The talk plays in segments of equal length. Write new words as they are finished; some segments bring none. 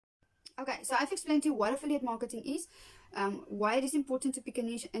Okay, so I've explained to you what affiliate marketing is, why it is important to pick a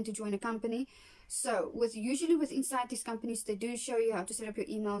niche and to join a company. So usually with inside these companies, they do show you how to set up your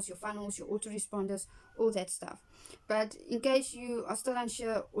emails, your funnels, your autoresponders, all that stuff. But in case you are still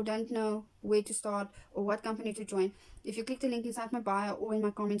unsure or don't know where to start or what company to join, if you click the link inside my bio or in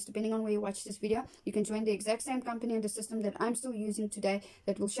my comments, depending on where you watch this video, you can join the exact same company and the system that I'm still using today,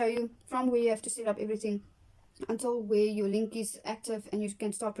 that will show you from where you have to set up everything until where your link is active and you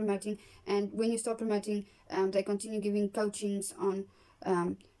can start promoting. And when you start promoting, they continue giving coachings on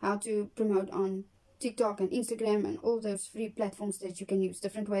how to promote on TikTok and Instagram and all those free platforms that you can use,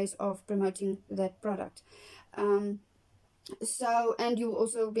 different ways of promoting that product. And you will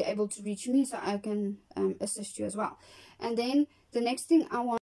also be able to reach me, so I can assist you as well. And then the next thing I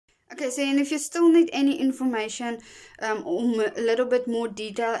want. Okay, so and if you still need any information or a little bit more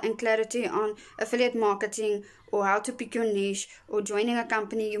detail and clarity on affiliate marketing or how to pick your niche or joining a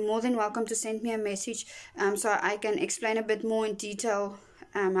company, you're more than welcome to send me a message so I can explain a bit more in detail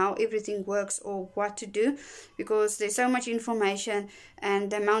how everything works or what to do, because there's so much information and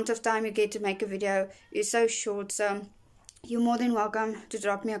the amount of time you get to make a video is so short. So you're more than welcome to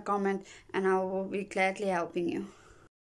drop me a comment and I will be gladly helping you.